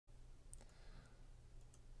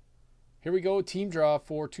Here we go. Team draw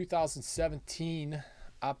for 2017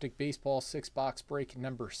 Optic Baseball 6-box break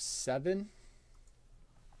number 7.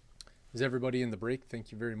 Is everybody in the break?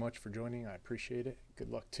 Thank you very much for joining. I appreciate it.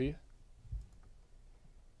 Good luck to you.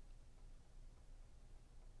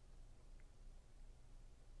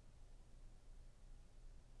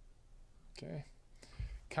 Okay.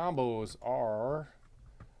 Combos are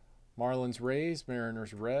Marlins Rays,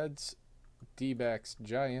 Mariners Reds, D-backs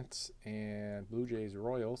Giants, and Blue Jays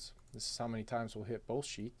Royals. This is how many times we'll hit both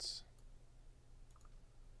sheets.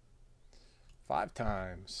 5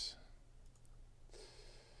 times.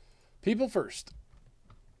 People first.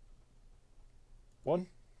 1,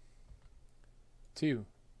 2,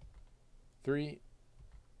 3,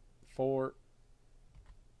 4,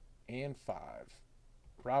 and 5.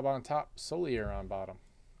 Rob on top, Solier on bottom.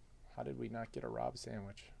 How did we not get a Rob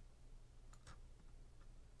sandwich?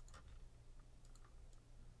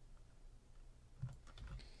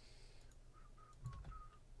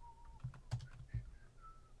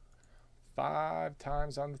 Five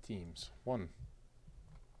times on the teams. 1,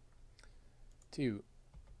 2,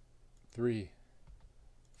 3,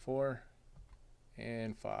 4,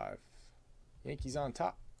 and 5. Yankees on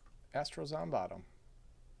top, Astros on bottom.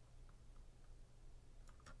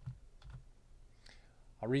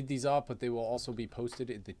 I'll read these off, but they will also be posted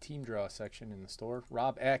in the team draw section in the store.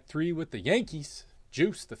 Rob, Act 3 with the Yankees.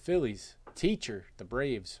 Juice, the Phillies. Teacher, the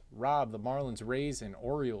Braves. Rob, the Marlins, Rays, and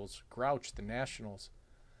Orioles. Grouch, the Nationals.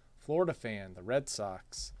 Florida Fan, the Red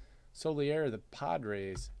Sox. Solier, the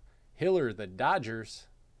Padres. Hiller, the Dodgers.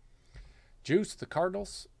 Juice, the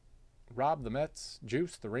Cardinals. Rob, the Mets.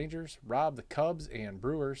 Juice, the Rangers. Rob, the Cubs and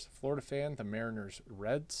Brewers. Florida Fan, the Mariners,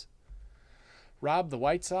 Reds. Rob, the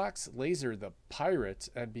White Sox. Laser, the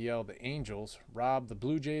Pirates. NBL, the Angels. Rob, the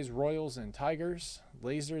Blue Jays, Royals, and Tigers.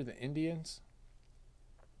 Laser, the Indians.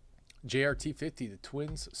 JRT 50, the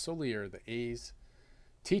Twins. Solier, the A's.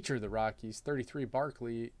 Teacher, the Rockies. 33,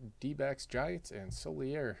 Barkley, D-backs, Giants, and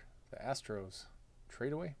Solier, the Astros.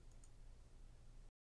 Trade away.